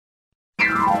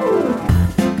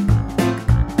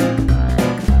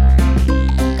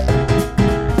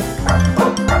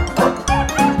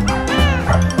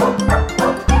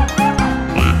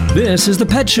This is The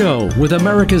Pet Show with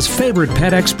America's favorite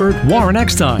pet expert, Warren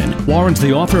Eckstein. Warren's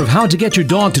the author of How to Get Your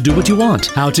Dog to Do What You Want,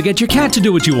 How to Get Your Cat to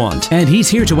Do What You Want, and he's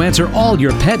here to answer all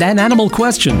your pet and animal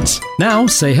questions. Now,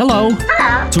 say hello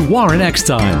to Warren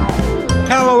Eckstein.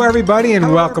 Hello, everybody,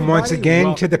 and welcome once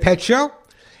again to The Pet Show.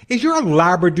 Is your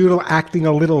Labradoodle acting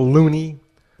a little loony?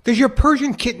 Does your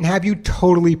Persian kitten have you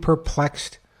totally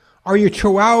perplexed? Are your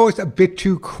Chihuahuas a bit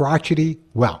too crotchety?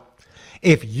 Well,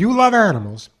 if you love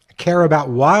animals, care about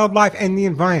wildlife and the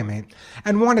environment,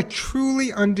 and want to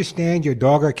truly understand your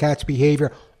dog or cat's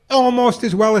behavior almost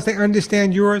as well as they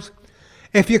understand yours,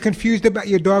 if you're confused about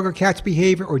your dog or cat's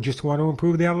behavior or just want to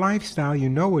improve their lifestyle, you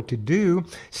know what to do.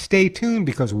 Stay tuned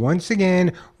because once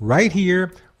again, right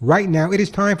here, right now, it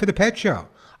is time for The Pet Show,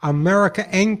 America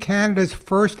and Canada's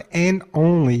first and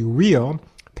only real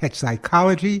pet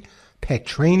psychology, pet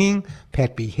training,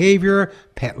 pet behavior,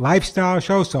 pet lifestyle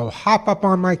show. So hop up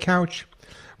on my couch.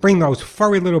 Bring those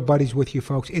furry little buddies with you,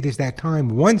 folks. It is that time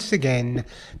once again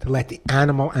to let the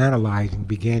animal analyzing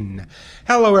begin.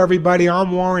 Hello, everybody.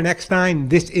 I'm Warren Eckstein.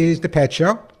 This is The Pet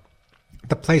Show,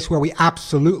 the place where we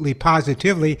absolutely,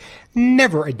 positively,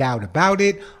 never a doubt about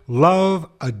it, love,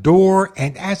 adore,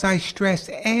 and as I stress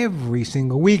every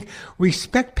single week,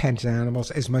 respect pets and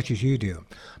animals as much as you do.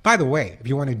 By the way, if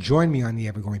you want to join me on the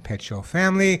Evergreen Pet Show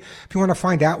family, if you want to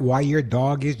find out why your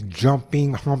dog is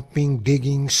jumping, humping,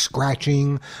 digging,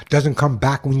 scratching, doesn't come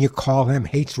back when you call him,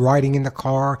 hates riding in the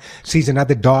car, sees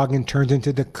another dog and turns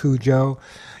into the Cujo,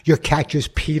 your cat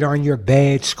just peed on your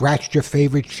bed, scratched your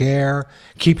favorite chair,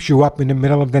 keeps you up in the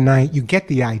middle of the night. You get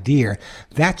the idea.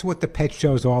 That's what the Pet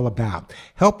Show is all about.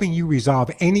 Helping you resolve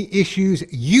any issues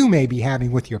you may be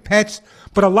having with your pets,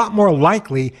 but a lot more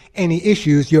likely, any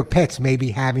issues your pets may be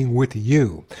having with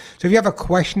you. So if you have a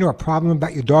question or a problem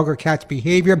about your dog or cat's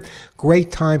behavior,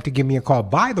 great time to give me a call.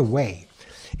 By the way,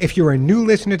 if you're a new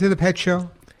listener to the Pet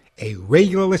Show, a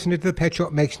regular listener to the Pet Show,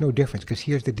 it makes no difference because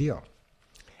here's the deal.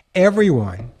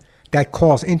 Everyone that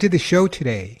calls into the show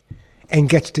today and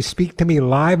gets to speak to me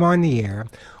live on the air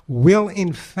will,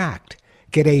 in fact,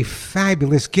 get a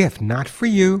fabulous gift, not for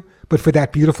you, but for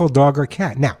that beautiful dog or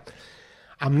cat. Now,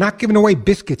 I'm not giving away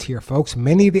biscuits here, folks.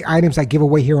 Many of the items I give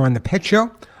away here on the Pet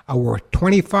Show are worth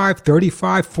 $25, $35,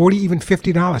 $40, even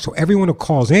 $50. So everyone who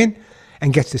calls in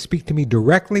and gets to speak to me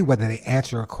directly, whether they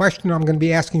answer a question I'm going to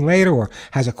be asking later or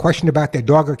has a question about their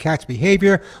dog or cat's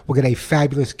behavior, will get a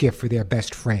fabulous gift for their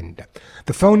best friend.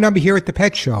 The phone number here at the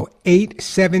Pet Show,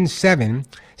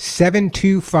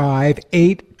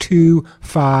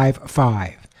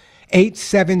 877-725-8255.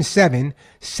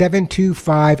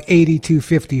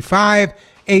 877-725-8255.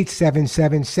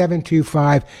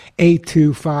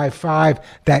 877-725-8255.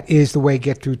 That is the way to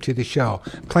get through to the show.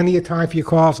 Plenty of time for your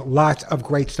calls. Lots of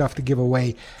great stuff to give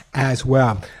away as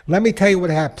well. Let me tell you what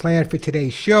I have planned for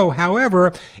today's show.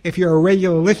 However, if you're a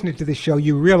regular listener to the show,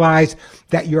 you realize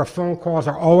that your phone calls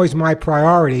are always my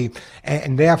priority.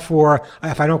 And therefore,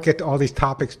 if I don't get to all these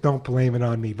topics, don't blame it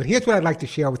on me. But here's what I'd like to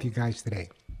share with you guys today.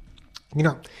 You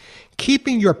know,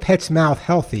 keeping your pet's mouth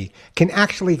healthy can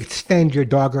actually extend your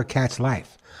dog or cat's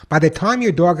life. By the time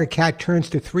your dog or cat turns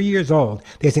to 3 years old,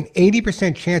 there's an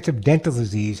 80% chance of dental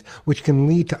disease, which can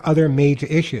lead to other major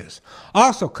issues.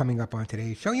 Also coming up on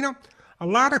today's show, you know, a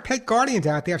lot of pet guardians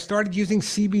out there have started using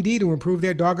CBD to improve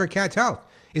their dog or cat's health.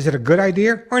 Is it a good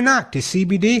idea or not? To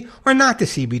CBD or not to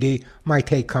CBD? My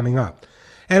take coming up.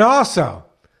 And also,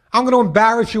 I'm going to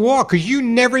embarrass you all because you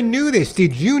never knew this.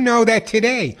 Did you know that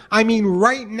today, I mean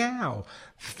right now,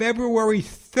 February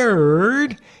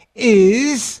 3rd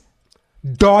is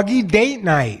Doggy Date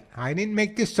Night? I didn't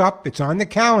make this up. It's on the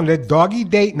calendar, Doggy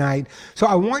Date Night. So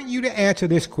I want you to answer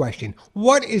this question.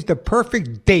 What is the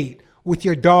perfect date with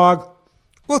your dog?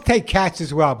 We'll take cats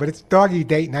as well, but it's Doggy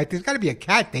Date Night. There's got to be a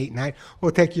cat date night.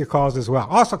 We'll take your calls as well.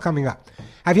 Also coming up,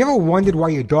 have you ever wondered why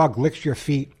your dog licks your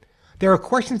feet? There are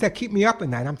questions that keep me up at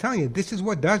night. I'm telling you, this is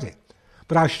what does it.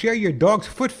 But I'll share your dog's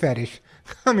foot fetish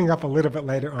coming up a little bit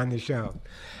later on the show.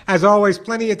 As always,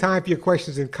 plenty of time for your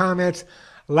questions and comments.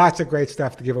 Lots of great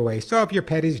stuff to give away. So if your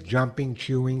pet is jumping,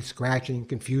 chewing, scratching,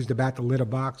 confused about the litter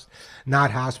box,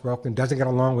 not housebroken, doesn't get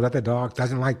along with other dogs,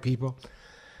 doesn't like people,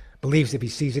 believes if he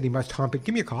sees it, he must hump it,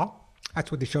 give me a call.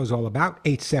 That's what the show's all about,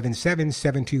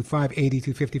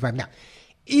 877-725-8255. Now,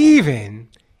 even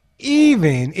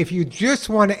if you just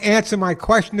want to answer my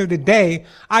question of the day,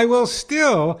 I will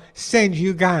still send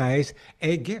you guys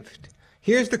a gift.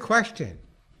 Here's the question.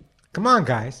 Come on,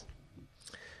 guys.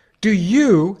 Do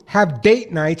you have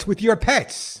date nights with your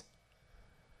pets?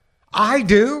 I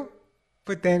do,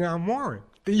 but then I'm Warren.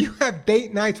 Do you have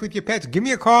date nights with your pets? Give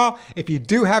me a call if you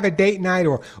do have a date night,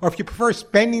 or if you prefer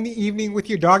spending the evening with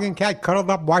your dog and cat cuddled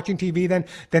up watching TV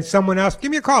than someone else. Give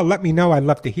me a call. Let me know. I'd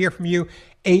love to hear from you.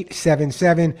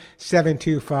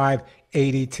 877-725-8255.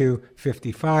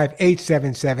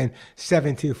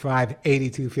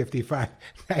 877-725-8255.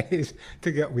 That is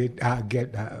to get way to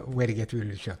get through to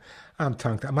the show. I'm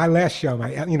tongue-tied. My last show,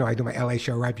 I do my LA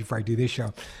show right before I do this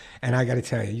show. And I got to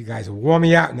tell you, you guys wore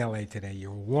me out in LA today. You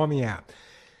wore me out.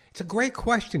 It's a great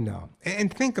question, though.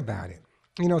 And think about it.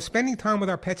 Spending time with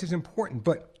our pets is important,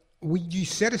 but you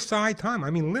set aside time. I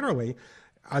mean, literally,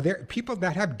 are there people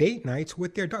that have date nights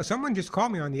with their dogs? Someone just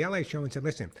called me on the LA show and said,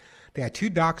 listen, they had 2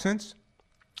 dachshunds,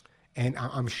 and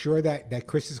I'm sure that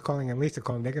Chris is calling and Lisa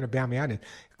calling. They're going to bail me out. And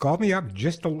called me up I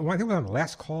think it was on the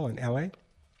last call in LA.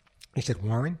 He said,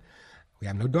 Warren, we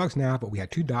have no dogs now, but we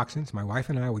had 2 dachshunds. My wife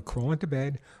and I would crawl into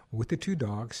bed with the 2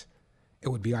 dogs. It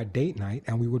would be our date night,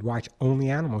 and we would watch only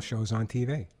animal shows on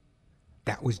TV.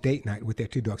 That was date night with their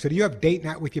 2 dogs. So do you have date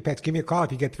night with your pets? Give me a call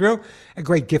if you get through. A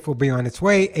great gift will be on its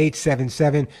way,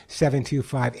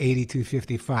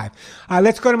 877-725-8255.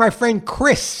 Let's go to my friend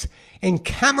Chris in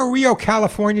Camarillo,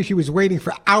 California. She was waiting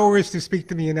for hours to speak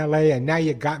to me in L.A., and now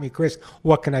you got me, Chris.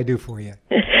 What can I do for you?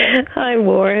 Hi,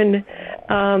 Warren.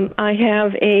 I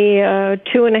have a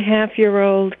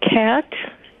 2.5-year-old cat,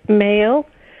 male.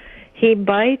 He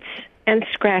bites and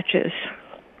scratches.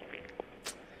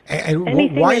 And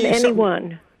anything why and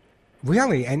anyone.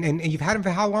 Really? And you've had him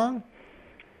for how long?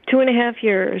 2.5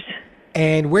 years.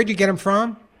 And where'd you get him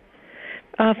from?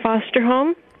 Foster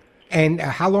home. And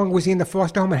how long was he in the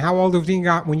foster home, and how old was he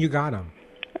when you got him?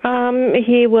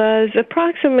 He was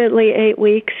approximately 8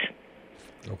 weeks.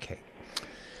 Okay.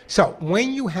 So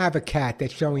when you have a cat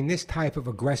that's showing this type of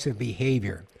aggressive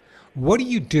behavior, what do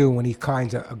you do when he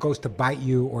kind of goes to bite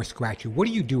you or scratch you? What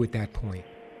do you do at that point?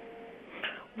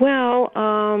 Well,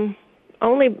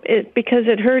 because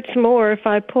it hurts more if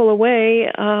I pull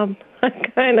away. I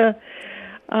kind of,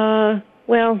 I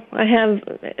have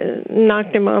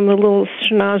knocked him on the little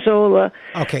schnozola.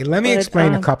 Okay, let me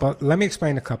explain a couple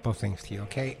of things to you.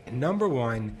 Okay, number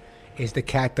 1 is the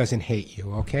cat doesn't hate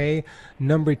you. Okay,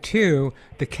 number 2,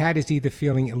 the cat is either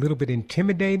feeling a little bit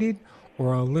intimidated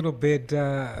or a little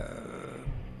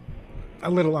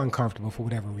uncomfortable for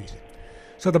whatever reason.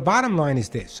 So the bottom line is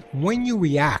this. When you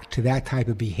react to that type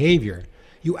of behavior,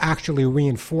 you actually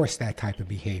reinforce that type of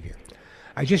behavior.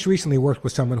 I just recently worked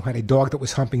with someone who had a dog that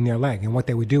was humping their leg, and what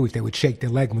they would do is they would shake their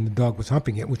leg when the dog was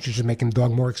humping it, which was just making the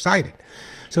dog more excited.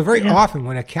 So very often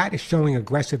when a cat is showing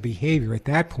aggressive behavior at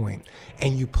that point,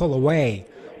 and you pull away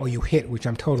or you hit, which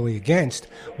I'm totally against,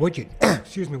 what you're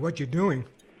doing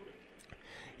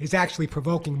is actually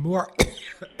provoking more.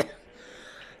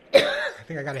 I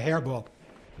think I got a hairball.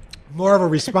 More of a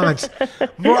response to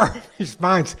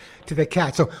the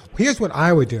cat. So here's what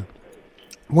I would do.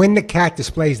 When the cat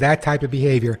displays that type of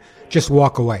behavior, just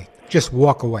walk away. Just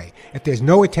walk away. If there's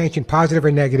no attention, positive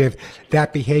or negative,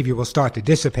 that behavior will start to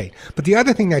dissipate. But the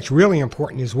other thing that's really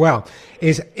important as well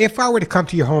is if I were to come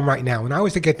to your home right now and I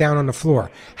was to get down on the floor,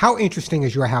 how interesting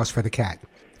is your house for the cat?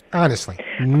 Honestly,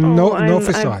 no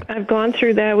facade. I've gone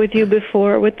through that with you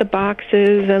before with the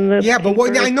boxes and the. Yeah, but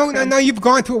I know you've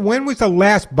gone through it. When was the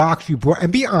last box you brought?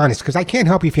 And be honest, because I can't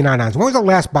help you if you're not honest. When was the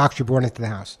last box you brought into the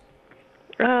house?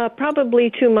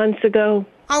 Probably 2 months ago.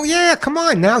 Oh yeah, come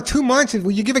on now, 2 months.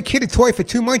 Will you give a kid a toy for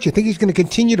 2 months? You think he's going to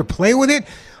continue to play with it?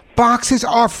 Boxes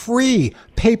are free.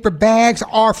 Paper bags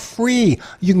are free.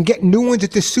 You can get new ones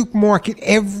at the supermarket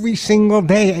every single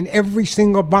day, and every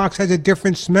single box has a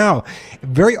different smell.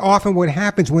 Very often what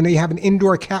happens when they have an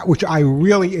indoor cat, which I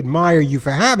really admire you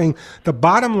for having, the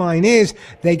bottom line is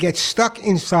they get stuck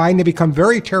inside and they become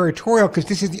very territorial because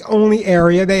this is the only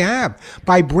area they have.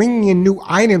 By bringing in new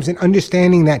items and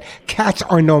understanding that cats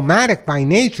are nomadic by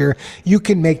nature, you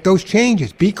can make those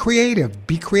changes. Be creative.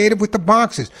 Be creative with the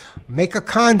boxes. Make a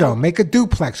condo, make a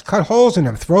duplex, cut holes in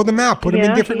them, throw them out, put them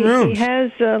in different rooms.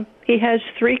 He has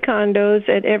 3 condos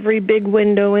at every big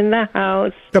window in the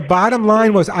house. The bottom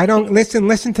line was,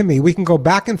 listen to me. We can go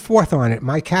back and forth on it.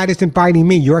 My cat isn't biting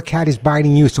me. Your cat is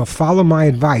biting you. So follow my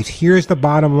advice. Here's the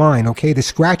bottom line, okay? The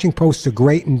scratching posts are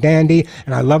great and dandy,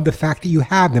 and I love the fact that you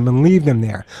have them and leave them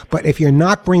there. But if you're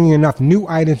not bringing enough new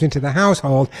items into the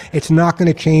household, it's not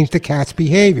going to change the cat's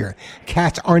behavior.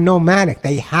 Cats are nomadic.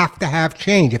 They have to have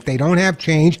change. If they don't have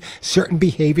change, certain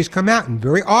behaviors come out, and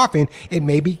very often it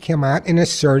may come out in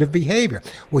assertive behavior.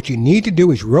 What you need to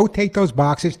do is rotate those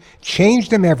boxes, change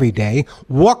them every day,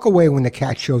 walk away when the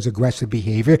cat shows aggressive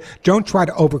behavior. Don't try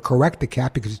to overcorrect the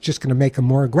cat because it's just going to make them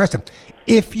more aggressive.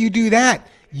 If you do that,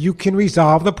 you can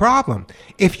resolve the problem.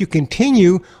 If you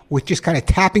continue with just kind of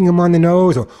tapping him on the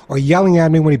nose or yelling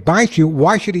at him when he bites you,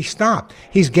 why should he stop?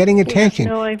 He's getting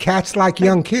attention. Cats, like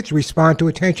young kids, respond to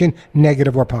attention,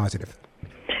 negative or positive.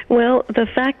 Well, the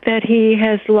fact that he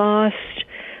has lost,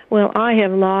 I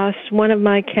have lost one of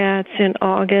my cats in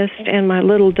August and my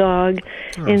little dog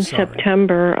in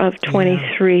September of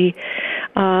 23.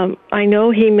 Yeah. I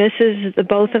know he misses the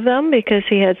both of them because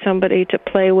he had somebody to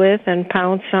play with and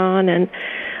pounce on, and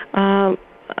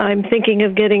I'm thinking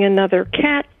of getting another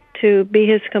cat to be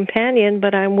his companion,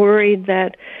 but I'm worried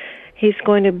that he's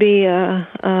going to be,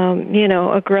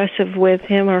 aggressive with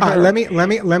him or her.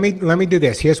 Let me do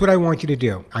this. Here's what I want you to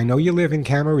do. I know you live in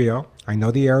Camarillo. I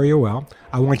know the area well.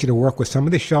 I want you to work with some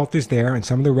of the shelters there and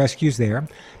some of the rescues there.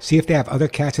 See if they have other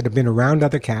cats that have been around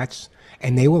other cats,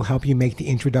 and they will help you make the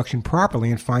introduction properly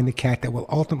and find the cat that will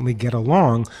ultimately get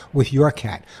along with your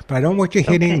cat. But I don't want you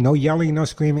hitting, no yelling, no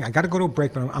screaming. I got to go to a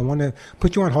break, but I want to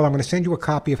put you on hold. I'm going to send you a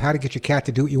copy of How to Get Your Cat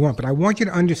to Do What You Want. But I want you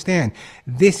to understand,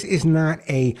 this is not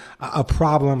a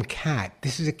problem cat.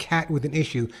 This is a cat with an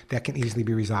issue that can easily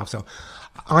be resolved. So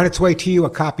on its way to you, a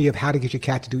copy of How to Get Your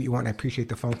Cat to Do What You Want. I appreciate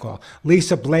the phone call.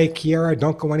 Lisa, Blake, Kiera,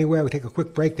 don't go anywhere. We'll take a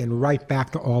quick break, then right back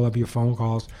to all of your phone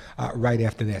calls right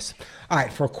after this. All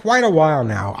right, for quite a while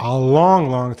now, a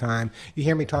long time, you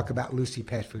hear me talk about Lucy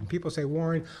Pet Food. And people say,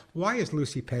 Warren, why is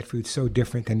Lucy Pet Food so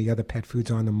different than the other pet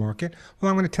foods on the market? Well,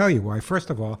 I'm going to tell you why. First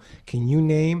of all, can you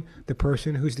name the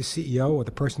person who's the CEO or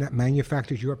the person that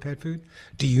manufactures your pet food?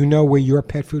 Do you know where your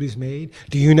pet food is made?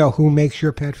 Do you know who makes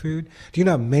your pet food? Do you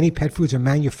know how many pet foods are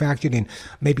manufactured in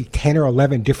maybe 10 or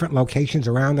 11 different locations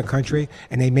around the country,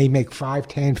 and they may make 5,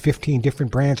 10, 15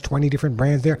 different brands, 20 different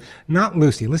brands there? Not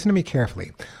Lucy. Listen to me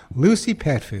carefully. Lucy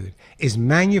Pet Food is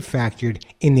manufactured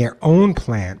in their own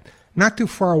plant, not too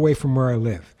far away from where I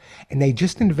live. And they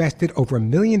just invested over $1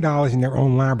 million in their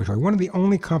own laboratory, one of the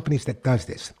only companies that does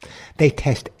this. They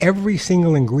test every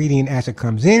single ingredient as it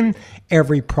comes in,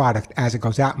 every product as it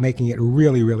goes out, making it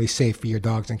really, really safe for your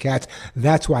dogs and cats.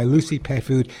 That's why Lucy Pet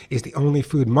Food is the only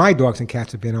food my dogs and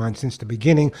cats have been on since the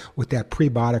beginning with that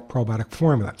prebiotic, probiotic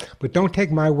formula. But don't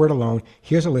take my word alone.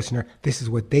 Here's a listener. This is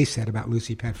what they said about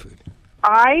Lucy Pet Food.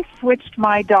 I switched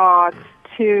my dog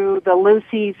to the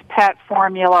Lucy's Pet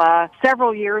formula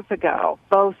several years ago.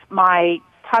 Both my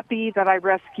puppy that I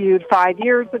rescued 5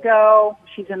 years ago,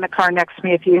 she's in the car next to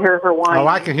me if you hear her whine. Oh,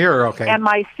 I can hear her, okay. And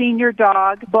my senior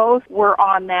dog, both were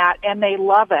on that, and they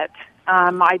love it.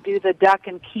 I do the duck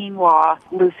and quinoa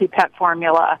Lucy Pet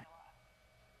formula.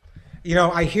 You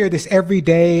know, I hear this every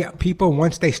day. People,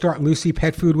 once they start Lucy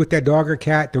Pet Food with their dog or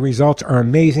cat, the results are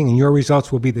amazing, and your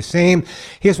results will be the same.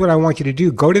 Here's what I want you to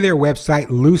do. Go to their website,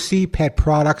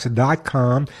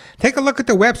 LucyPetProducts.com. Take a look at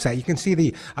the website. You can see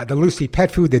the Lucy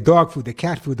Pet Food, the dog food, the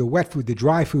cat food, the wet food, the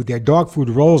dry food, their dog food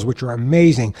rolls, which are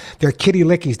amazing, their kitty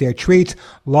lickies, their treats.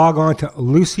 Log on to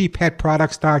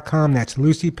LucyPetProducts.com. That's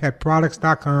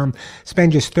LucyPetProducts.com.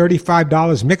 Spend just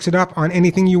 $35. Mix it up on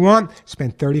anything you want.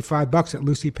 Spend $35 at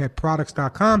LucyPetProducts.com,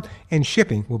 and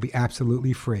shipping will be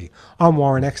absolutely free. I'm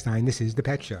Warren Eckstein. This is The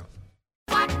Pet Show.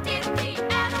 What did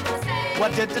the animal say?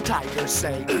 What did the tiger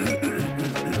say?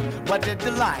 What did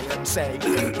the lion say?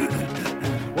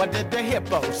 What did the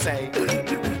hippo say?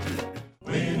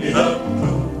 Winnie the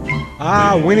Pooh.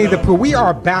 Winnie the Pooh. We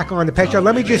are back on The Pet Show.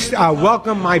 Let me just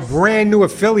welcome my brand new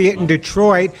affiliate in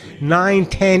Detroit,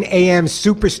 910 AM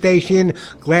Superstation.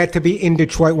 Glad to be in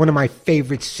Detroit, one of my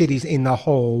favorite cities in the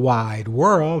whole wide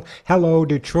world. Hello,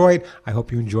 Detroit. I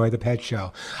hope you enjoy The Pet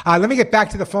Show. Let me get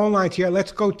back to the phone lines here.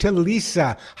 Let's go to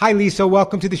Lisa. Hi, Lisa.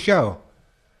 Welcome to the show.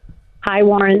 Hi,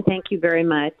 Warren. Thank you very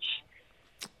much.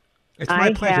 It's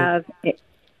my pleasure.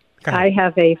 I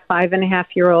have a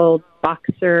 5.5-year-old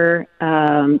boxer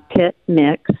pit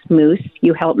mix moose.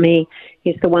 You helped me.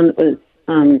 He's the one that was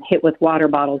hit with water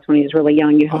bottles when he was really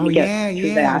young. You helped me get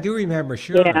through that. I do remember.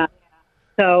 Sure. Yeah.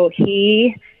 So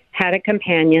he had a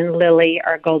companion, Lily,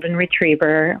 our golden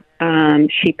retriever.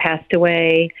 She passed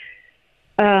away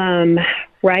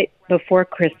right before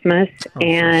Christmas,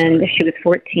 and she was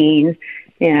 14.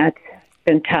 Yeah, it's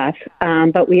been tough.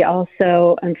 But we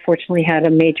also, unfortunately, had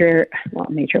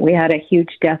we had a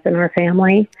huge death in our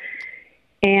family.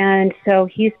 And so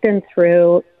he's been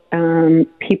through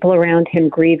people around him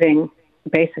grieving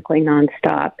basically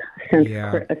nonstop since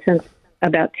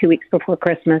about 2 weeks before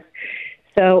Christmas.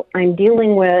 So I'm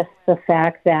dealing with the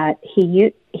fact that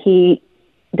he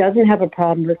doesn't have a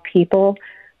problem with people,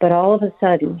 but all of a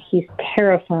sudden he's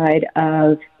terrified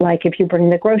of, like, if you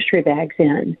bring the grocery bags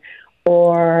in,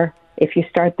 or if you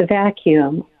start the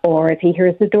vacuum, or if he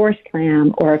hears the door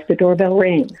slam, or if the doorbell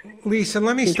rings. Lisa,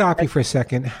 let me stop you for a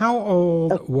second. How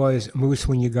old was Moose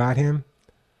when you got him?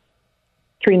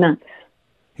 3 months.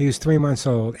 He was 3 months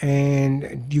old.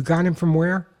 And you got him from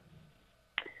where?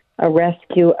 A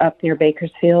rescue up near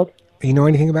Bakersfield. You know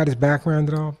anything about his background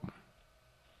at all?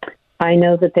 I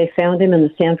know that they found him in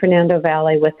the San Fernando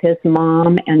Valley with his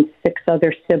mom and 6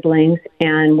 other siblings.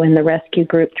 And when the rescue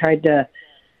group tried to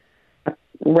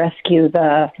rescue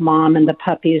the mom and the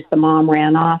puppies, the mom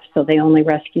ran off, so they only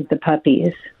rescued the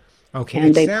puppies. Okay,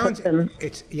 and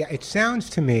it sounds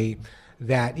to me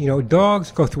that,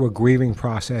 dogs go through a grieving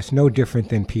process no different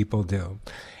than people do.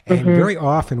 And very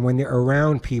often when they're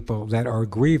around people that are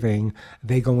grieving,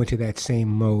 they go into that same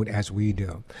mode as we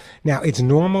do. Now, it's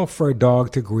normal for a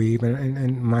dog to grieve,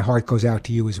 and my heart goes out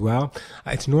to you as well.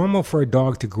 It's normal for a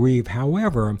dog to grieve.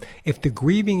 However, if the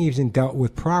grieving isn't dealt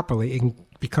with properly, it can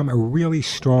become a really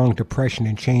strong depression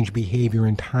and change behavior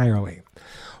entirely.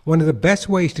 One of the best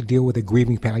ways to deal with a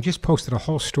grieving pet, I just posted a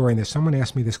whole story on this. Someone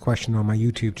asked me this question on my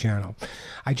YouTube channel.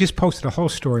 I just posted a whole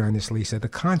story on this, Lisa. The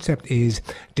concept is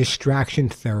distraction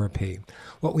therapy.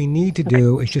 What we need to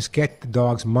do is just get the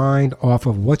dog's mind off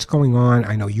of what's going on.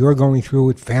 I know you're going through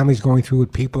it, family's going through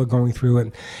it, people are going through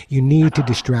it. You need to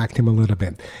distract him a little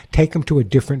bit. Take him to a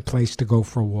different place to go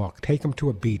for a walk. Take him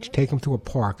to a beach. Take him to a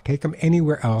park. Take him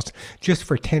anywhere else just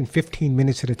for 10, 15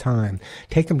 minutes at a time.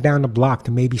 Take him down the block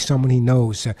to maybe someone he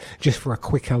knows just for a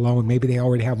quick hello, and maybe they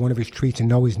already have one of his treats and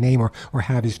know his name or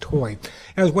have his toy.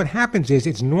 And what happens is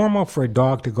it's normal for a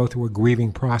dog to go through a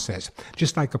grieving process,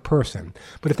 just like a person.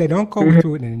 But if they don't go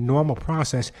through it in a normal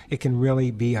process, it can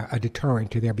really be a deterrent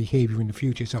to their behavior in the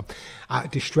future. So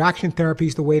distraction therapy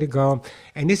is the way to go.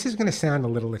 And this is going to sound a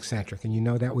little eccentric, and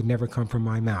that would never come from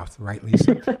my mouth, right,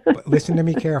 Lisa? But listen to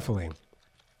me carefully.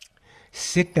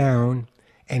 Sit down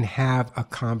and have a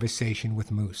conversation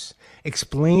with Moose.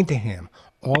 Explain to him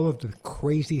all of the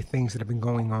crazy things that have been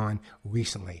going on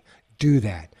recently. Do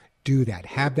that.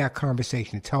 Have that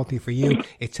conversation. It's healthy for you.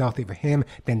 It's healthy for him.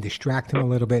 Then distract him a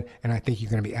little bit, and I think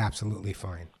you're going to be absolutely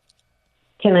fine.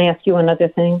 Can I ask you another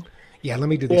thing? Yeah, let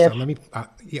me do this. Go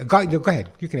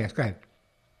ahead. You can ask. Go ahead.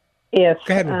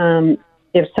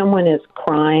 If someone is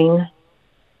crying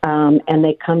and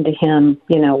they come to him,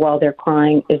 while they're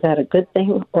crying, is that a good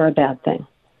thing or a bad thing?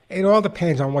 It all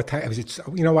depends on what type of it.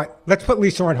 You know what? Let's put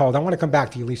Lisa on hold. I want to come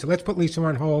back to you, Lisa. Let's put Lisa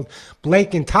on hold.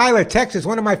 Blake in Tyler, Texas,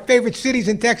 one of my favorite cities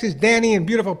in Texas. Danny in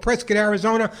beautiful Prescott,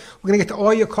 Arizona. We're going to get to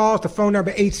all your calls. The phone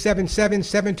number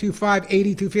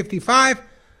 877-725-8255.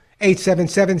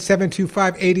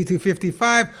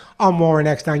 877-725-8255. I'm Warren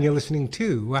Eckstein. You're listening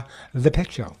to The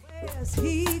Pet Show. Where's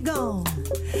he gone?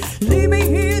 Leave me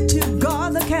here to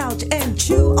guard the couch and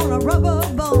chew on a rubber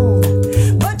bone.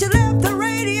 But you left the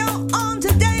radio on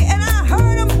today and I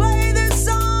heard him play this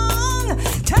song.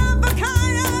 Time for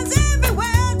kindness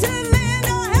everywhere to lend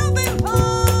a helping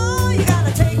paw. You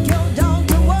gotta take your dog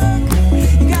to work.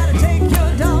 You gotta take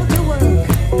your dog to work.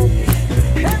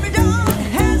 Every dog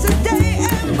has a day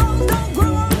and both don't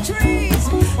grow on trees.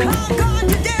 I'll guard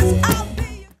your desk, I'll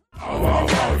be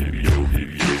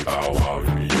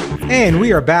And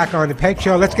we are back on The Pet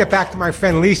Show. Let's get back to my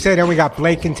friend Lisa. Then we got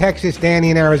Blake in Texas,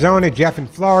 Danny in Arizona, Jeff in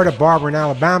Florida, Barbara in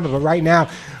Alabama. But right now,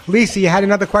 Lisa, you had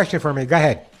another question for me. Go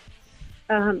ahead.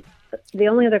 The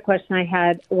only other question I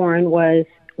had, Warren, was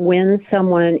when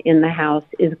someone in the house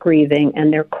is grieving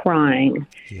and they're crying,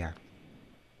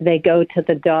 they go to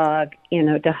the dog,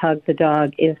 to hug the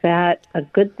dog. Is that a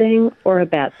good thing or a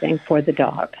bad thing for the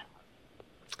dog?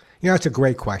 It's a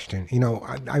great question.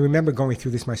 I remember going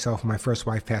through this myself when my first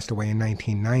wife passed away in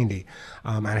 1990.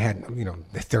 And I had,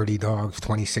 30 dogs,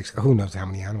 26, who knows how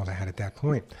many animals I had at that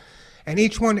point. And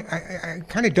each one, I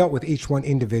kind of dealt with each one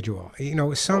individual.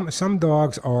 Some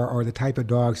dogs are the type of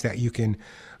dogs that you can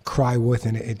cry with,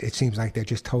 and it seems like they're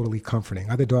just totally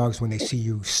comforting. Other dogs, when they see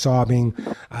you sobbing,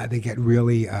 they get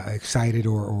really excited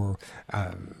or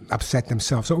upset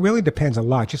themselves. So it really depends a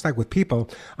lot, just like with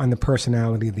people, on the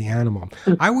personality of the animal.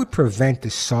 I would prevent the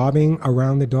sobbing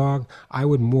around the dog. I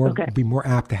would be more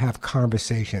apt to have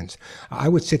conversations. I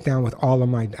would sit down with all of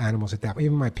my animals at that,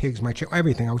 even my pigs, my chickens,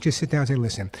 everything. I would just sit down and say,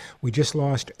 listen, we just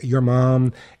lost your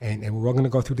mom, and we're all going to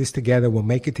go through this together. We'll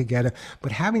make it together.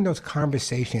 But having those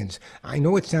conversations, I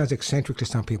know it sounds eccentric to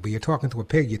some people. You're talking to a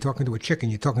pig, you're talking to a chicken,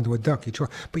 you're talking to a duck.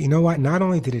 But you know what? Not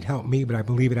only did it help me, but I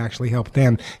believe it actually helped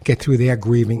them get through their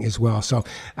grieving as well. So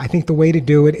I think the way to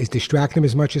do it is distract them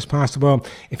as much as possible.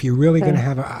 If you're really going to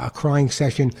have a crying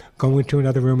session, go into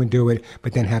another room and do it,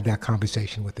 but then have that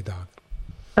conversation with the dog.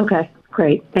 Okay,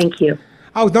 great. Thank you.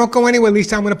 Oh, don't go anywhere,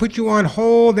 Lisa. I'm going to put you on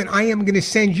hold, and I am going to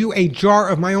send you a jar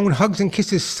of my own Hugs and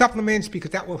Kisses supplements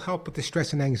because that will help with the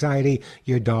stress and anxiety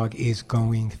your dog is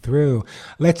going through.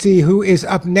 Let's see who is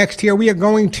up next here. We are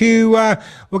going to,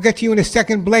 we'll get to you in a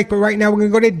second, Blake, but right now we're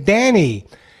going to go to Danny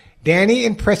Danny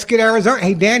in Prescott, Arizona.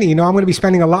 Hey, Danny, you know I'm going to be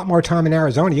spending a lot more time in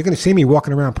Arizona. You're going to see me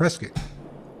walking around Prescott.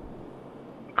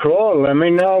 Cool. Let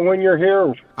me know when you're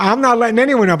here. I'm not letting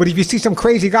anyone know, but if you see some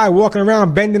crazy guy walking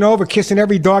around, bending over, kissing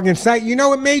every dog in sight, you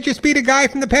know it may just be the guy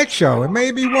from the pet show. It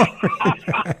may be one.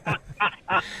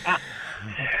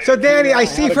 So, Danny, I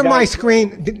see from my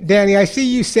screen, Danny, I see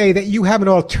you say that you have an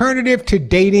alternative to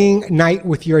dating night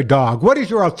with your dog. What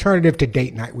is your alternative to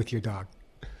date night with your dog?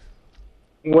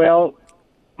 Well,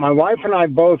 my wife and I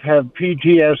both have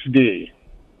PTSD,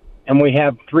 and we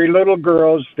have 3 little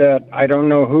girls that I don't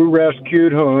know who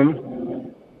rescued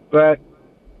whom, but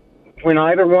when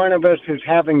either one of us is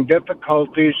having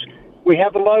difficulties, we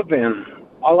have a love-in.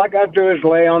 All I got to do is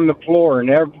lay on the floor, and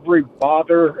every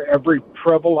bother, every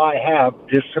trouble I have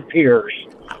disappears.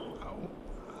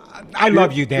 I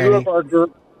love you, Danny. 2 of our girls.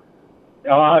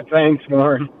 Oh, thanks,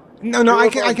 Warren. No, I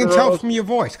can tell from your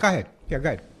voice. Go ahead. Yeah, go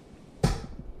ahead.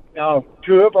 Now,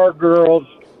 2 of our girls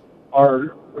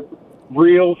are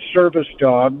real service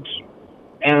dogs,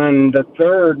 and the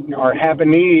third, our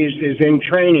Havanese, is in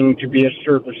training to be a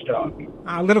service dog.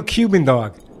 A little Cuban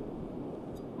dog.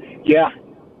 Yeah.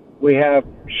 We have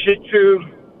Shih Tzu,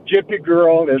 Jippy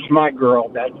Girl is my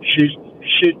girl. She's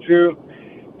Shih Tzu.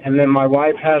 And then my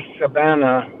wife has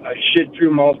Savannah, a Shih Tzu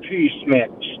Maltese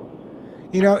mix.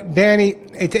 You know, Danny,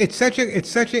 it's such a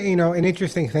an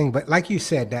interesting thing. But like you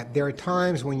said, that there are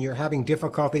times when you're having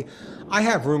difficulty. I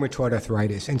have rheumatoid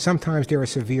arthritis, and sometimes there are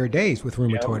severe days with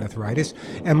rheumatoid arthritis.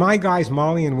 And my guys,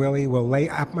 Molly and Willie, will lay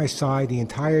at my side the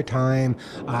entire time,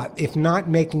 if not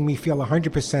making me feel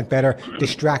 100% better,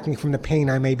 distracting from the pain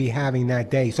I may be having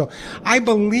that day. So I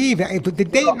believe that the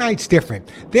date night's different.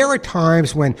 There are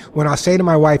times when I'll say to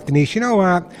my wife, Denise, you know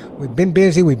what? We've been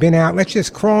busy, we've been out. Let's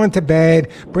just crawl into bed,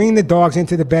 bring the dogs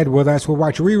into the bed with us. We'll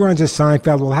watch reruns of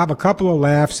Seinfeld. We'll have a couple of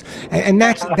laughs, and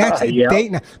that's a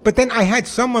date night. But then I had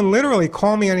someone literally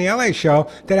call me on the LA show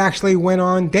that actually went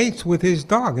on dates with his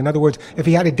dog. In other words, if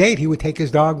he had a date, he would take his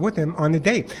dog with him on the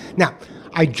date. Now,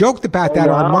 I joked about that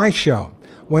on my show.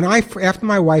 After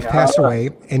my wife passed away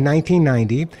in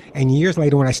 1990, and years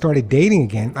later when I started dating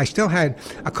again, I still had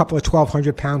a couple of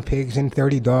 1,200-pound pigs and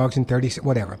 30 dogs and 30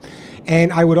 whatever.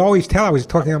 And I would always tell, I was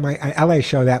talking on my LA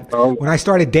show, that when I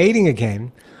started dating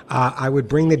again, I would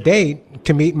bring the date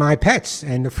to meet my pets.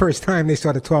 And the first time they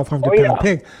saw the 1,200-pound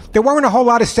pig, there weren't a whole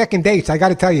lot of second dates. I got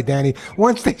to tell you, Danny,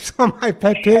 once they saw my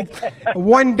pet pig,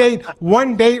 one date,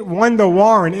 one to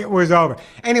Warren, it was over.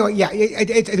 Anyway, yeah,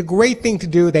 it's a great thing to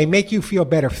do. They make you feel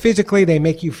better physically. They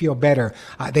make you feel better.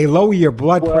 They lower your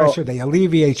blood pressure. They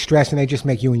alleviate stress, and they just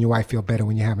make you and your wife feel better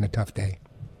when you're having a tough day.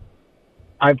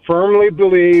 I firmly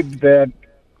believe that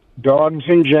dogs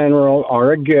in general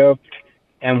are a gift.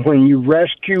 And when you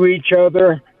rescue each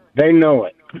other, they know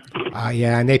it.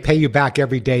 Yeah, and they pay you back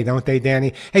every day, don't they,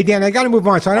 Danny? Hey, Danny, I got to move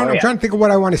on. So I'm trying to think of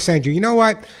what I want to send you. You know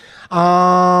what?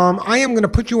 I am going to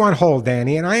put you on hold,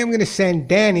 Danny, and I am going to send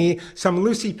Danny some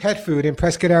Lucy pet food in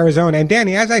Prescott, Arizona. And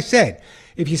Danny, as I said,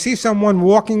 if you see someone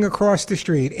walking across the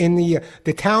street in the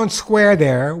town square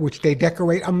there, which they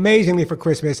decorate amazingly for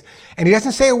Christmas, and he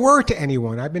doesn't say a word to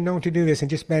anyone, I've been known to do this,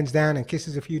 and just bends down and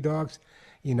kisses a few dogs,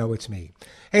 you know it's me.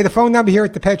 Hey, the phone number here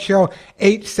at the Pet Show,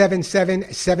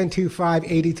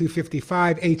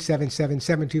 877-725-8255,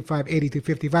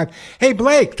 877-725-8255. Hey,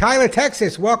 Blake, Tyler,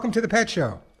 Texas, welcome to the Pet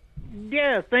Show.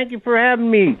 Yeah, thank you for having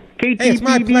me. Hey, it's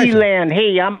my KTPB pleasure. land.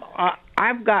 Hey,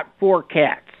 I've got 4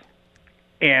 cats,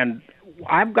 and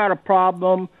I've got a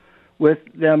problem with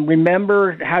them.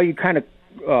 Remember how you kind of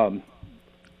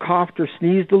coughed or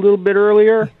sneezed a little bit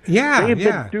earlier? Yeah, They've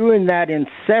been doing that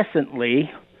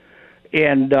incessantly,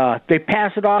 and they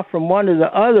pass it off from one to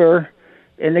the other,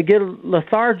 and they get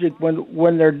lethargic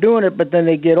when they're doing it, but then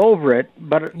they get over it.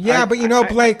 But you know,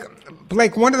 Blake,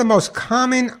 one of the most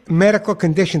common medical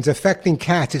conditions affecting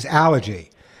cats is allergy.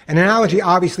 And an allergy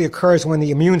obviously occurs when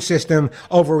the immune system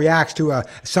overreacts to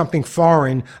something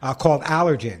foreign called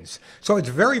allergens. So it's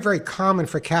very, very common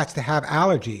for cats to have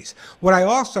allergies. What I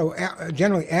also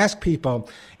generally ask people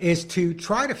is to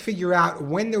try to figure out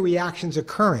when the reaction's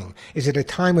occurring. Is it a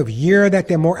time of year that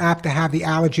they're more apt to have the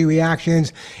allergy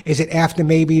reactions? Is it after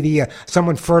maybe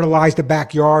someone fertilized the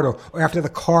backyard or after the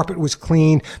carpet was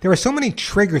cleaned? There are so many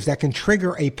triggers that can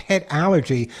trigger a pet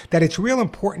allergy that it's real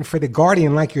important for the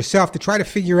guardian like yourself to try to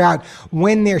figure out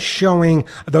when they're showing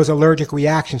those allergic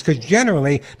reactions, because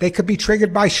generally they could be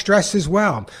triggered by stress as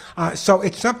well. So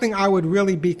it's something I would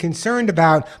really be concerned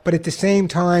about, but at the same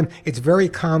time, it's very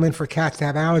common for cats to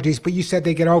have allergies, but you said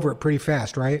they get over it pretty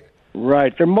fast, right?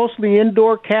 Right. They're mostly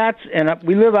indoor cats, and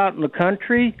we live out in the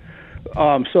country,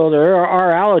 so there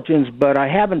are allergens, but I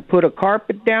haven't put a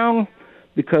carpet down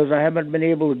because I haven't been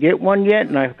able to get one yet,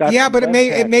 and I've got. Yeah, but it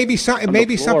may be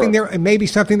something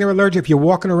they're allergic. If you're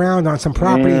walking around on some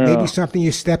property, it may be something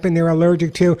you step in they're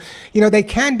allergic to. They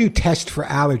can do tests for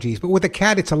allergies, but with a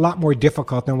cat, it's a lot more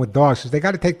difficult than with dogs because they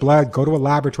got to take blood, go to a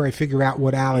laboratory, figure out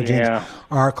what allergens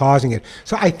are causing it.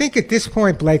 So I think at this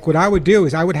point, Blake, what I would do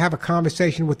is I would have a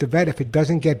conversation with the vet if it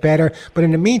doesn't get better. But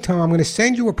in the meantime, I'm going to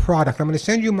send you a product. I'm going to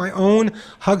send you my own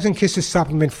Hugs and Kisses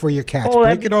supplement for your cats. Oh,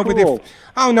 Break it over cool.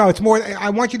 Oh, no, it's more. I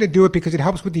want you to do it because it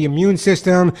helps with the immune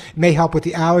system. It may help with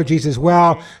the allergies as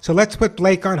well. So let's put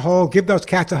Blake on hold. Give those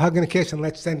cats a hug and a kiss, and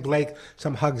let's send Blake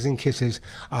some hugs and kisses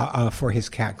for his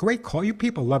cat. Great call. You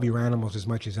people love your animals as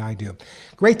much as I do.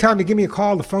 Great time to give me a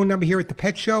call. The phone number here at the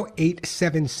Pet Show,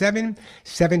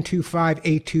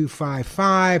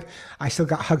 877-725-8255. I still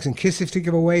got hugs and kisses to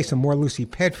give away, some more Lucy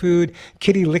pet food.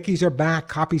 Kitty Lickies are back,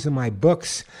 copies of my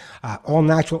books. All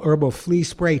natural herbal flea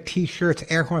spray, T-shirts,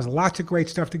 air horns, lots of great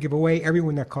stuff to give away.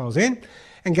 Everyone that calls in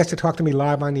and gets to talk to me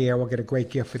live on the air will get a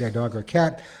great gift for their dog or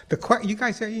cat. You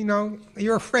guys are,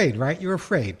 you're afraid, right? You're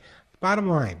afraid. Bottom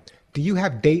line, do you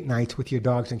have date nights with your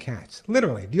dogs and cats?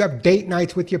 Literally, do you have date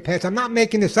nights with your pets? I'm not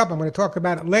making this up. I'm going to talk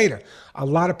about it later. A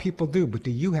lot of people do, but do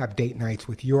you have date nights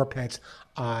with your pets?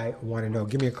 I want to know.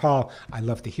 Give me a call. I'd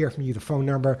love to hear from you. The phone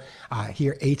number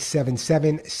here,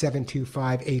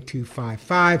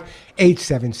 877-725-8255,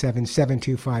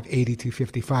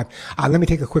 877-725-8255. Let me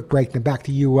take a quick break. Then back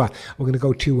to you. We're going to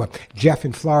go to Jeff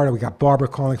in Florida. We got Barbara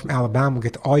calling from Alabama. We'll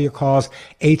get to all your calls,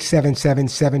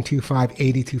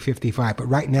 877-725-8255. But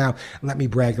right now, let me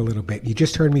brag a little bit. You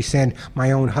just heard me send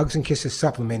my own Hugs and Kisses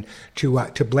supplement to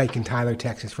Blake in Tyler,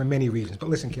 Texas, for many reasons. But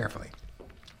listen carefully.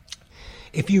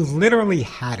 If you've literally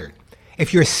had it,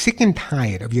 if you're sick and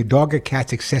tired of your dog or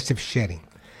cat's excessive shedding,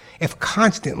 if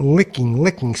constant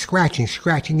licking,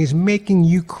 scratching is making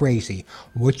you crazy,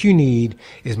 what you need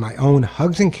is my own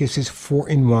Hugs and Kisses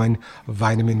 4-in-1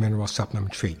 vitamin mineral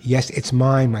supplement treat. Yes, it's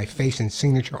mine, my face and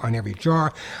signature on every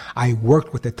jar. I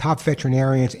worked with the top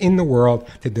veterinarians in the world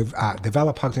to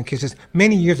develop Hugs and Kisses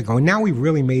many years ago, and now we've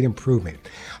really made improvement.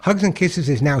 Hugs and Kisses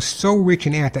is now so rich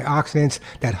in antioxidants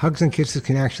that Hugs and Kisses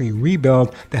can actually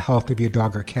rebuild the health of your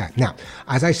dog or cat. Now,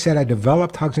 as I said, I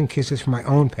developed Hugs and Kisses for my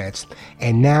own pets,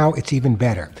 and now it's even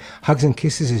better. Hugs and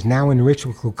Kisses is now enriched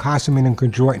with glucosamine and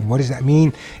chondroitin. What does that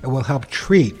mean? It will help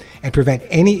treat and prevent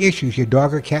any issues your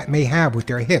dog or cat may have with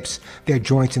their hips, their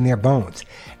joints, and their bones.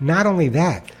 Not only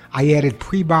that, I added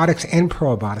prebiotics and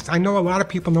probiotics. I know a lot of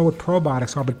people know what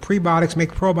probiotics are, but prebiotics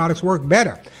make probiotics work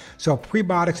better. So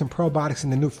prebiotics and probiotics in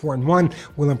the new 4-in-1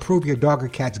 will improve your dog or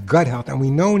cat's gut health. And we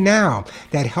know now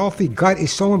that healthy gut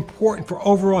is so important for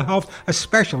overall health,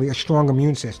 especially a strong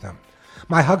immune system.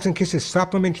 My Hugs and Kisses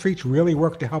supplement treats really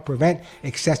work to help prevent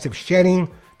excessive shedding,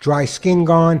 dry skin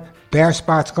gone, bare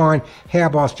spots gone,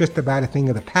 hairballs just about a thing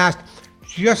of the past.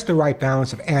 Just the right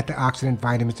balance of antioxidant,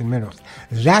 vitamins, and minerals.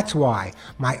 That's why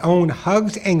my own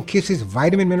Hugs and Kisses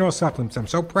vitamin mineral supplements, I'm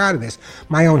so proud of this,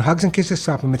 my own Hugs and Kisses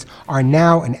supplements are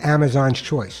now an Amazon's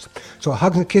choice. So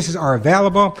Hugs and Kisses are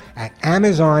available at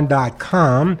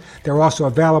Amazon.com. They're also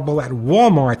available at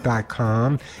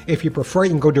Walmart.com. If you prefer,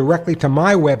 you can go directly to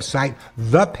my website,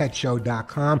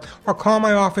 thepetshow.com, or call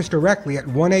my office directly at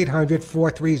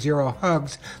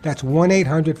 1-800-430-HUGS. That's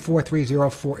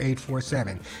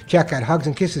 1-800-430-4847. Check out Hugs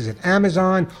and Kisses at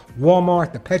Amazon,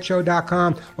 Walmart,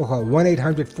 thepetshow.com, or call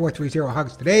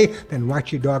 1-800-430-HUGS today. Then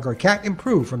watch your dog or cat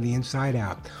improve from the inside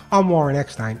out. I'm Warren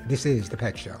Eckstein. This is The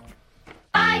Pet Show.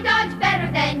 My dog's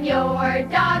better than your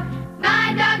dog.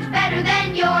 My dog's better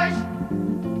than yours.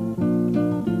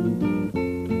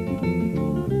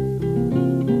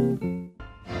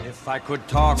 If I could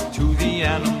talk to the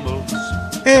animals.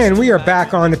 And we are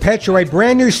back on The Pet Show. A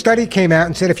brand new study came out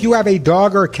and said if you have a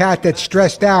dog or a cat that's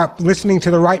stressed out, listening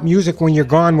to the right music when you're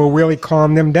gone will really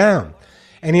calm them down.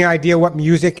 Any idea what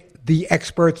music the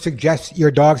experts suggest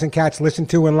your dogs and cats listen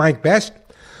to and like best?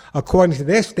 According to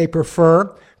this, they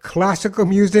prefer classical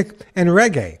music and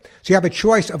reggae. So you have a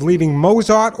choice of leaving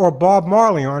Mozart or Bob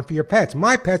Marley on for your pets.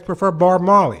 My pets prefer Bob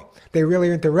Marley. They really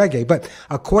are into reggae. But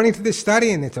according to this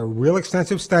study, and it's a real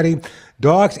extensive study,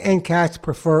 dogs and cats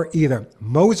prefer either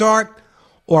Mozart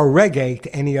or reggae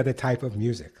to any other type of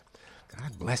music.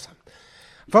 God bless them.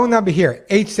 Phone number here,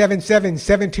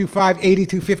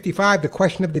 877-725-8255. The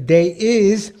question of the day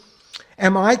is,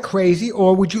 am I crazy,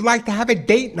 or would you like to have a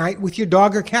date night with your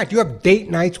dog or cat? You have date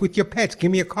nights with your pets.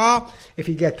 Give me a call if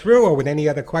you get through or with any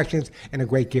other questions, and a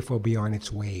great gift will be on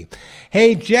its way.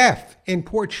 Hey, Jeff in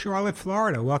Port Charlotte,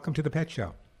 Florida. Welcome to The Pet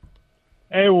Show.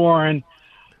 Hey, Warren.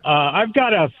 I've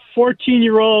got a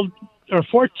 14-year-old or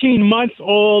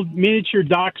 14-month-old miniature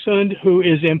dachshund who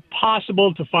is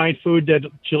impossible to find food that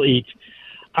she'll eat.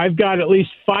 I've got at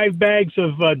least 5 bags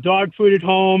of dog food at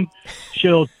home.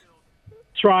 She'll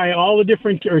try all the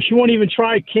different, or she won't even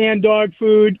try canned dog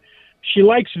food. She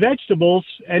likes vegetables,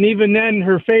 and even then,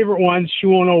 her favorite ones she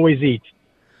won't always eat.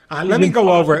 Let me go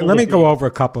over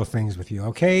a couple of things with you,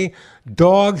 okay?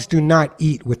 Dogs do not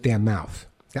eat with their mouth.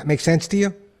 That makes sense to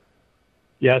you?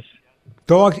 Yes.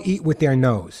 Dogs eat with their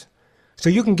nose. So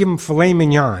you can give them filet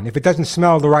mignon. If it doesn't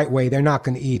smell the right way, they're not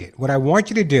going to eat it. What I want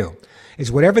you to do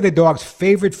is whatever the dog's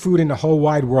favorite food in the whole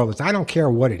wide world is, I don't care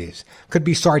what it is. Could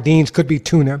be sardines, could be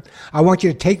tuna. I want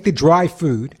you to take the dry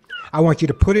food. I want you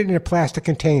to put it in a plastic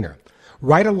container.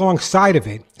 Right alongside of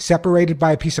it, separated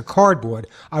by a piece of cardboard,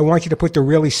 I want you to put the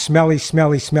really smelly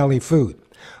food.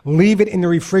 Leave it in the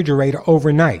refrigerator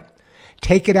overnight.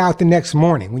 Take it out the next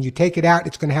morning. When you take it out,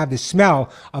 it's going to have the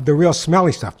smell of the real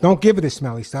smelly stuff. Don't give her the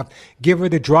smelly stuff. Give her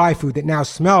the dry food that now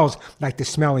smells like the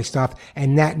smelly stuff,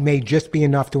 and that may just be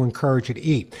enough to encourage her to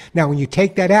eat. Now, when you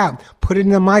take that out, put it in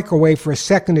the microwave for a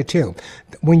second or two.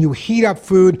 When you heat up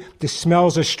food, the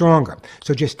smells are stronger.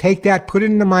 So just take that, put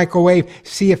it in the microwave,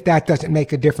 see if that doesn't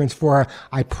make a difference for her.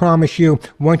 I promise you,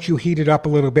 once you heat it up a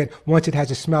little bit, once it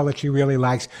has a smell that she really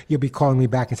likes, you'll be calling me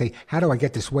back and say, how do I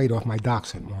get this weight off my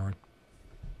dachshund, Warren?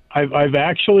 I've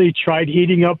actually tried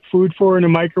heating up food for her in a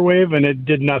microwave, and it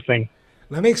did nothing.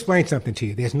 Let me explain something to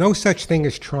you. There's no such thing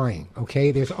as trying,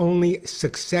 okay? There's only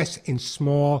success in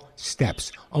small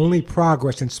steps, only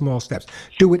progress in small steps.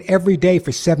 Do it every day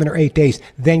for 7 or 8 days,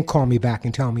 then call me back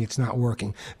and tell me it's not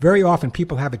working. Very often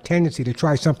people have a tendency to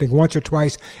try something once or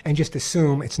twice and just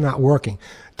assume it's not working.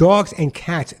 Dogs and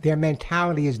cats, their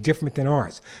mentality is different than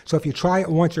ours. So if you try it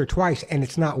once or twice and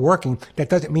it's not working, that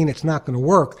doesn't mean it's not going to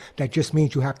work. That just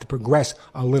means you have to progress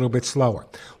a little bit slower.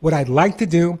 What I'd like to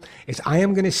do is I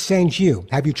am going to send you,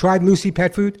 have you tried Lucy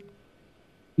Pet Food?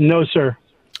 No, sir.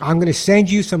 I'm going to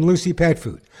send you some Lucy Pet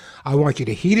Food. I want you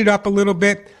to heat it up a little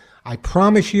bit. I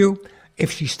promise you,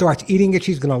 if she starts eating it,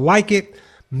 she's going to like it.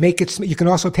 Make it. You can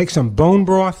also take some bone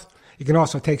broth. You can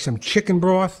also take some chicken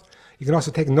broth. You can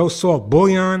also take no salt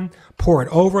bouillon, pour it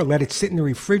over, let it sit in the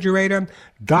refrigerator.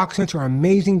 Dachshunds are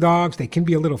amazing dogs. They can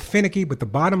be a little finicky, but the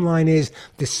bottom line is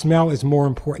the smell is more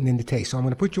important than the taste. So I'm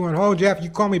going to put you on hold, Jeff. You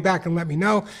call me back and let me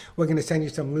know. We're going to send you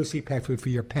some Lucy Pet Food for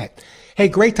your pet. Hey,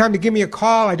 great time to give me a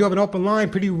call. I do have an open line,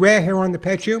 pretty rare here on the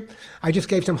Pet Show. I just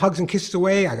gave some hugs and kisses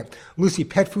away. I got Lucy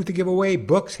Pet Food to give away,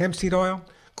 books, hemp seed oil.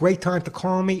 Great time to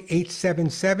call me,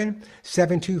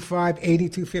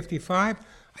 877-725-8255.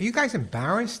 Are you guys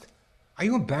embarrassed? Are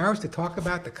you embarrassed to talk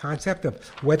about the concept of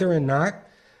whether or not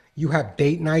you have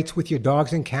date nights with your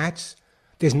dogs and cats?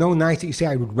 There's no nights that you say,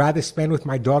 I would rather spend with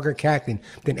my dog or cat than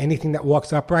anything that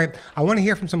walks upright. I want to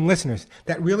hear from some listeners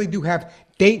that really do have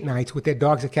date nights with their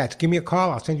dogs or cats. Give me a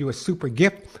call. I'll send you a super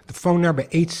gift. The phone number,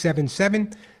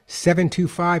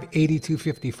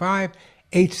 877-725-8255.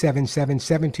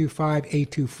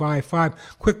 877-725-8255.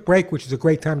 Quick break, which is a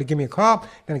great time to give me a call.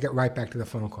 Then I get right back to the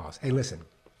phone calls. Hey, listen.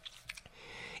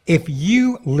 If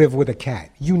you live with a cat,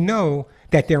 you know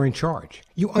that they're in charge.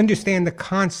 You understand the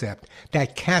concept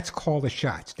that cats call the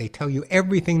shots. They tell you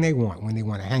everything they want, when they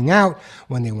want to hang out,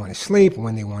 when they want to sleep,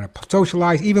 when they want to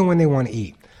socialize, even when they want to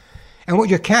eat. And what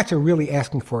your cats are really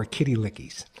asking for are kitty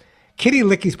lickies. Kitty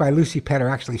lickies by Lucy Pet are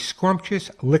actually scrumptious,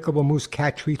 lickable mousse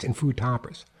cat treats and food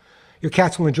toppers. Your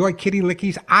cats will enjoy kitty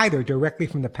lickies either directly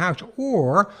from the pouch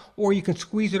or you can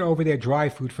squeeze it over their dry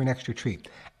food for an extra treat.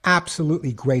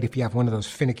 Absolutely great if you have one of those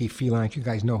finicky felines. You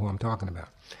guys know who I'm talking about.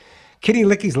 Kitty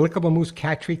Lickies Lickable Mousse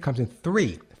Cat Treat comes in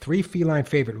three feline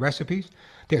favorite recipes.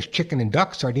 There's chicken and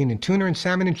duck, sardine and tuna, and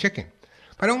salmon and chicken.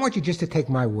 But I don't want you just to take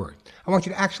my word. I want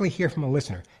you to actually hear from a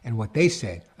listener and what they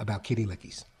said about Kitty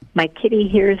Lickies. My kitty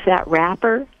hears that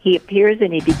wrapper. He appears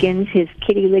and he begins his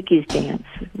Kitty Lickies dance,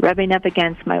 rubbing up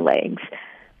against my legs.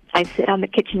 I sit on the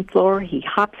kitchen floor. He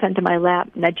hops onto my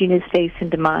lap, nudging his face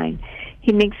into mine.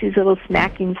 He makes these little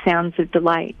smacking sounds of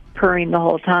delight, purring the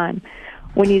whole time.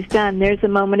 When he's done, there's a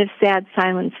moment of sad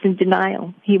silence and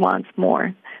denial. He wants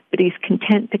more, but he's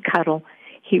content to cuddle.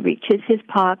 He reaches his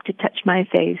paw to touch my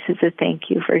face as a thank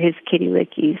you for his kitty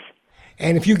lickies.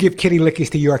 And if you give kitty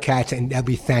lickies to your cats, and they'll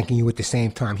be thanking you at the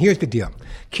same time. Here's the deal.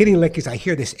 Kitty lickies, I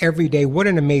hear this every day. What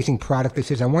an amazing product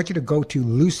this is. I want you to go to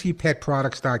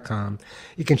LucyPetProducts.com.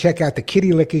 You can check out the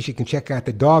kitty lickies. You can check out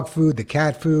the dog food, the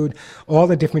cat food, all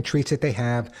the different treats that they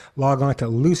have. Log on to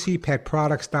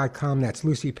LucyPetProducts.com. That's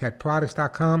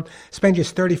LucyPetProducts.com. Spend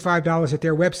just $35 at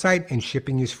their website, and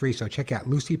shipping is free. So check out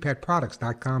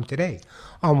LucyPetProducts.com today.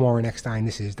 I'm Warren Eckstein.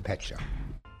 This is The Pet Show.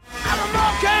 I'm a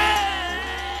monkey!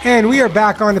 And we are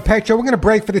back on the Pet Show. We're going to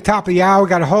break for the top of the hour.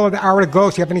 Got a whole other hour to go.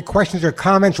 So if you have any questions or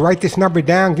comments, write this number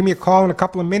down. Give me a call in a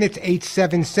couple of minutes,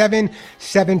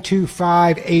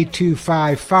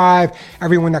 877-725-8255.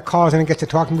 Everyone that calls in and gets to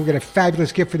talk to me will get a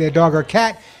fabulous gift for their dog or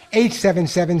cat,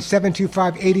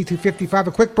 877-725-8255.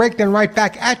 A quick break, then right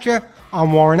back at you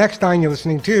on Warren Eckstein. You're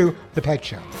listening to The Pet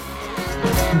Show.